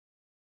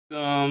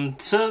Welcome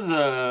to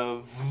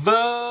the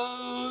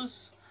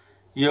Vos,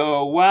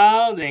 your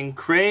wild and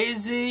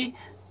crazy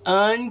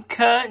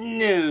uncut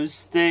news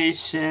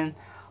station.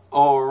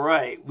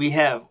 Alright, we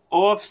have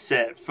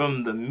Offset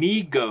from the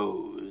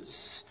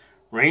Migos.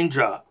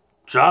 Raindrop,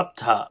 drop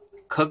top,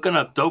 cooking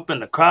up dope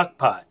in the crock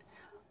pot.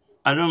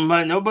 I don't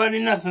mind nobody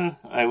nothing.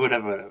 Alright,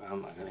 whatever.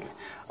 I'm not gonna.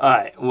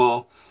 Alright,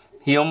 well,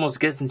 he almost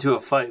gets into a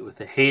fight with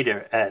a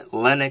hater at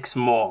Lenox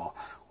Mall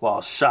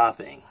while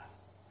shopping,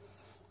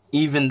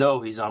 even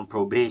though he's on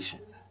probation.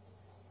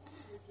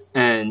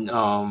 And,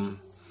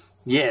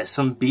 yeah,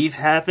 some beef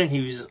happened.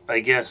 He was, I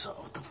guess,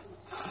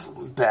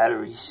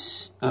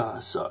 batteries.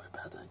 Sorry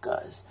about that,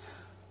 guys.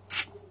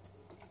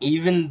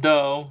 Even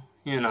though,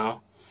 you know,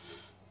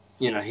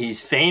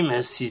 he's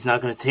famous, he's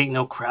not going to take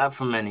no crap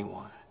from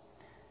anyone.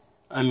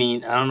 I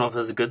mean, I don't know if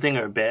that's a good thing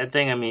or a bad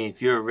thing. I mean,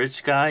 if you're a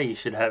rich guy, you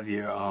should have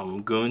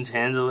your, goons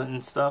handle it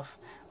and stuff,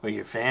 or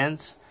your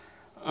fans.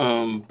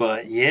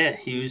 But yeah,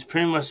 he was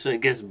pretty much, I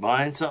guess,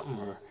 buying something,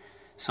 or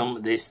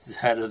they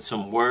had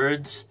some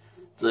words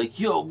like,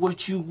 yo,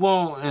 what you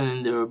want?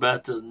 And they were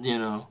about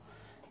to,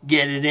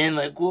 get it in,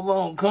 like,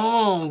 well,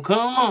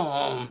 come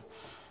on.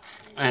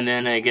 And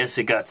then I guess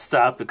it got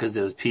stopped because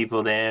there was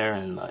people there,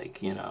 and like,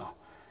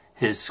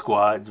 his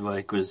squad,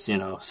 like, was,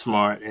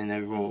 smart, and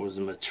everyone was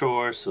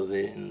mature, so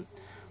they didn't,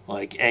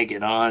 like, egg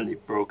it on. They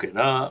broke it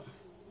up.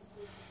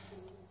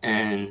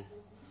 And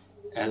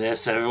I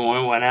guess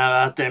everyone went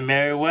out their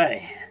merry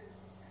way.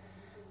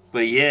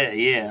 But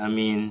yeah, I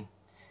mean,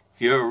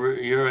 if you're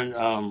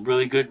a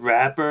really good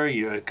rapper,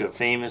 you're like a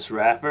famous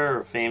rapper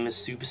or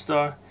famous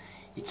superstar,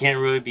 you can't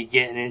really be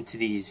getting into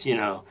these,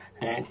 like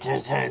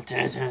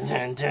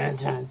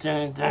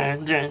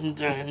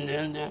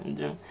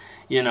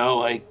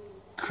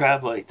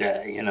crap like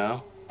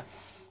that,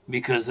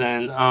 because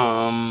then,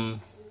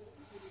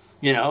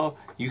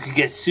 you could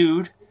get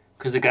sued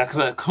because the guy could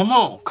be like, come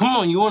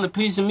on, you want a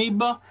piece of me,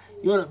 bro?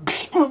 You want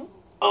to?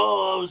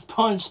 Oh, I was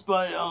punched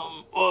by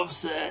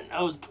Offset.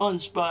 I was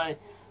punched by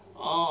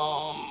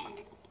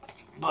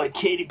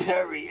Katy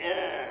Perry.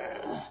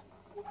 Yeah.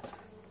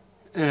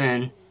 And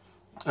then,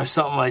 or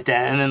something like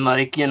that. And then,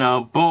 like,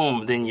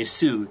 boom, then you're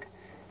sued.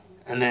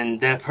 And then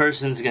that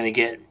person's gonna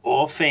get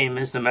all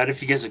famous, no matter if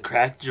he gets a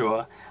cracked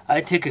jaw.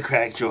 I'd take a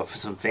cracked jaw for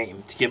some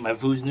fame to get my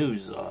Voo's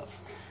News off.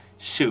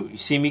 Shoot, you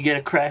see me get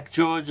a cracked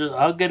jaw?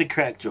 I'll get a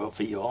cracked jaw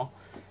for y'all.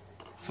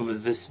 For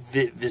this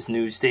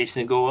news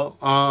station to go up.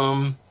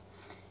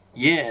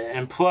 Yeah,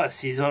 and plus,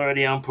 he's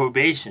already on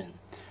probation.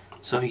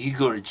 So he could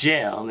go to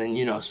jail. And then,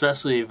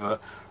 especially if a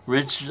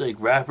rich, like,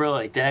 rapper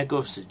like that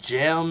goes to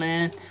jail,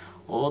 man,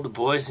 all the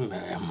boys,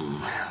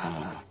 man,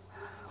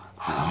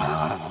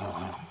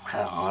 I'm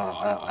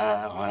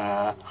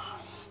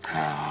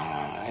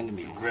gonna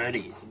be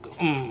ready.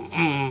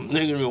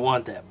 They're gonna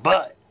want that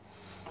butt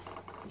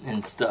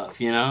and stuff,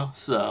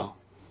 So,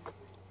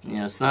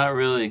 it's not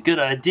really a good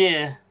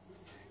idea.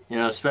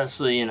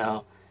 Especially,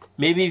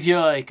 maybe if you're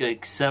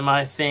like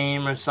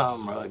semi-fame or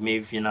something, or like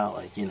maybe if you're not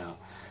like,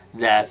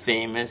 that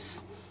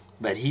famous,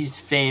 but he's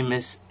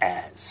famous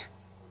as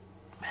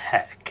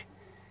heck.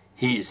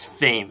 He's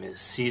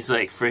famous. He's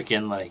like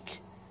freaking like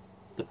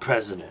the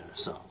president or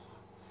something.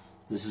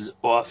 This is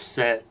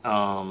Offset.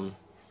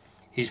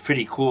 He's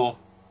pretty cool.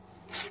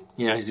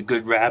 He's a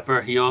good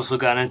rapper. He also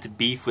got into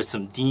beef with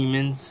some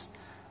demons.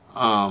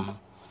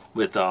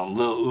 With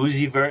Lil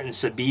Uzi Vert and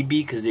Sabibi,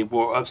 because they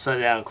wore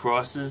upside down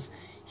crosses.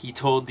 He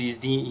told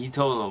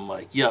them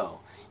like,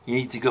 yo, you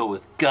need to go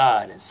with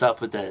God and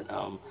stop with that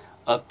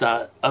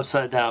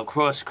upside down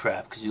cross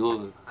crap, because you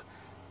look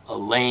a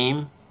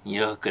lame,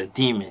 you look a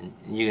demon,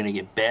 and you're gonna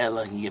get bad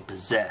luck and get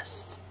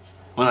possessed.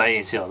 Well, I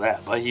didn't say all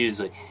that, but he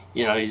was like,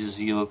 you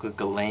look like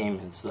a lame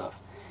and stuff.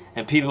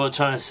 And people are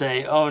trying to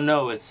say, oh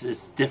no,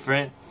 it's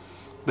different.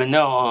 But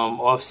no,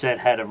 Offset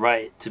had a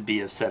right to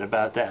be upset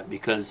about that,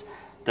 because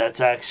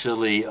that's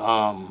actually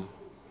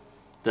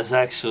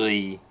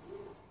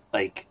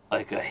like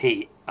a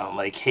hate,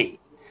 hate.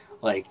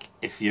 Like,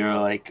 if you're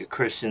like a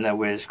Christian that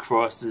wears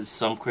crosses,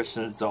 some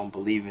Christians don't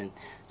believe in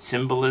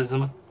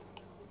symbolism.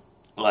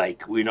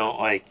 Like, we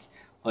don't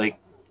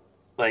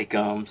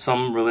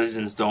some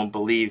religions don't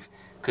believe,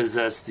 because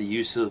that's the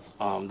use of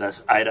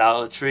that's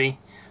idolatry,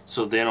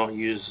 so they don't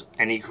use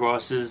any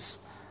crosses.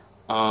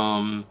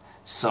 Some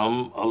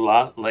a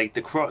lot like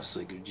the cross,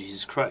 like of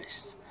Jesus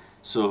Christ.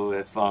 So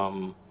if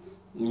Sabibi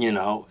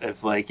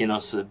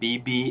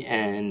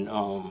and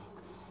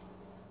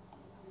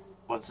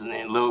what's the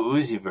name, Lil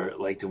Uzi Vert,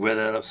 like to wear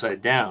that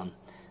upside down,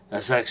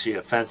 that's actually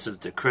offensive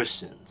to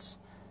Christians.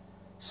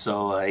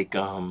 So like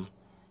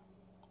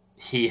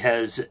he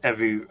has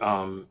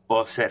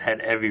Offset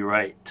had every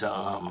right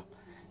to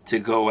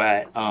go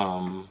at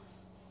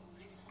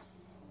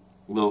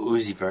Lil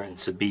Uzi Vert and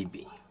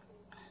Sabibi.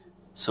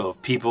 So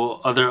if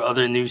people,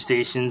 other news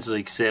stations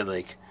like say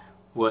like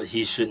what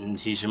he should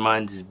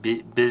mind his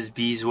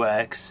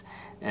beeswax,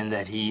 and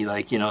that he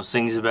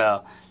sings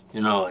about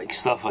like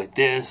stuff like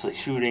this, like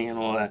shooting and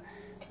all that,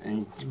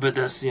 but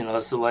that's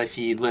that's the life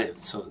he lived,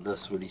 so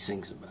that's what he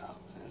sings about.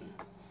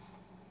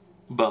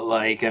 But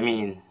like, I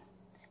mean,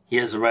 he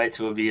has a right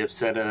to be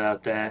upset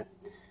about that,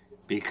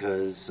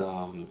 because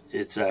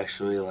it's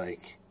actually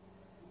like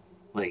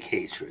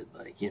hatred.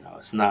 Like, you know,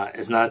 it's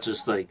not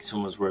just like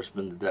someone's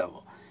worshiping the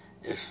devil.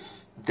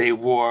 If they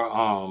wore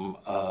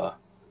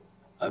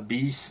a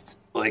beast,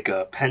 like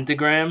a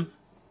pentagram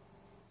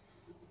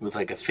with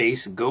like a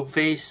face, a goat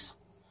face,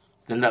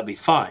 then that'll be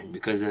fine,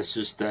 because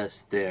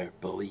that's their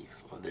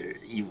belief, or their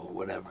evil,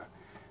 whatever.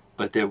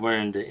 But they're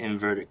wearing the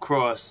inverted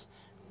cross,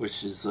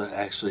 which is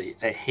actually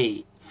a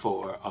hate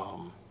for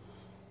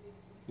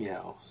you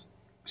know,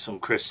 some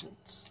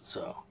Christians.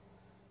 So,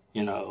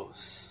 you know,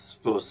 it's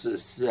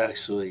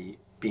actually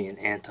being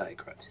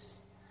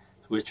antichrist,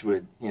 which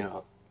would, you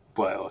know,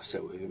 why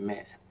Offset would be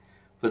mad.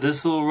 But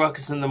this little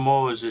ruckus in the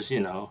mall is just,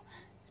 you know,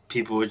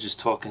 people were just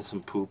talking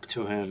some poop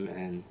to him,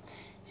 and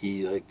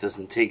he like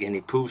doesn't take any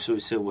poop, so he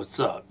said, "What's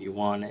up? You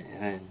want it?"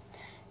 And then,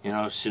 you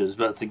know, she was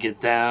about to get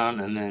down,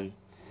 and then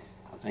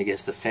I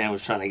guess the fan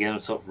was trying to get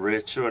himself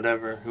rich or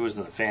whatever. He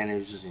wasn't a fan, he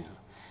was just, you know.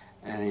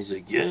 And he's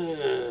like,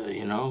 yeah,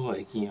 you know,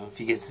 like, you know, if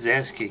he gets his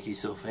ass kicked,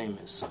 he's so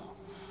famous. So,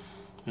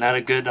 not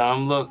a good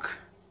look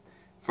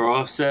for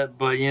Offset,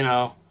 but, you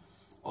know,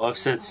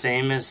 Offset's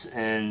famous,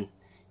 and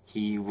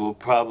he will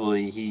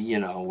probably, you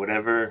know,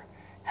 whatever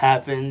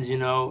happens, you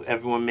know,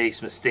 everyone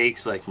makes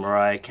mistakes, like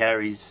Mariah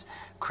Carey's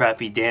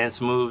crappy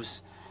dance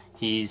moves.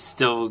 He's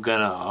still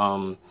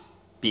gonna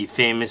be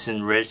famous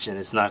and rich, and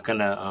it's not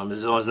gonna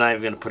it's not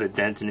even gonna put a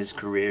dent in his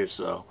career.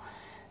 So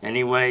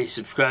anyway,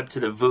 subscribe to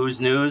the Vooz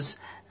News,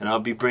 and I'll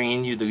be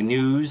bringing you the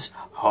news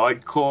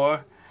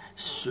hardcore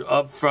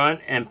up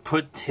front, and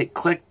click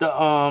the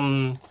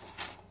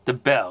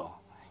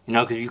bell, you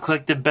know, because if you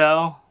click the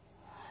bell,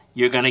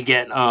 you're gonna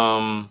get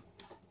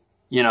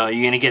you know,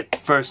 you're gonna get the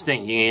first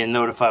thing, you're gonna get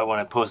notified when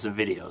I post a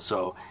video.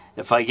 So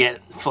if I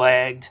get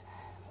flagged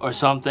or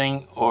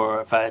something,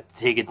 or if I have to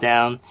take it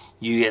down,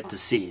 you get to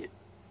see it,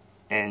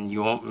 and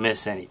you won't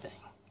miss anything.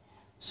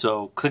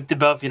 So click the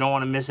bell if you don't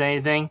want to miss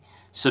anything.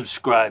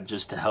 Subscribe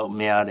just to help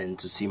me out and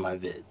to see my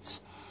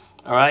vids.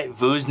 Alright,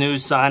 Vooz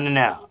News signing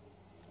out.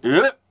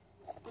 Yep.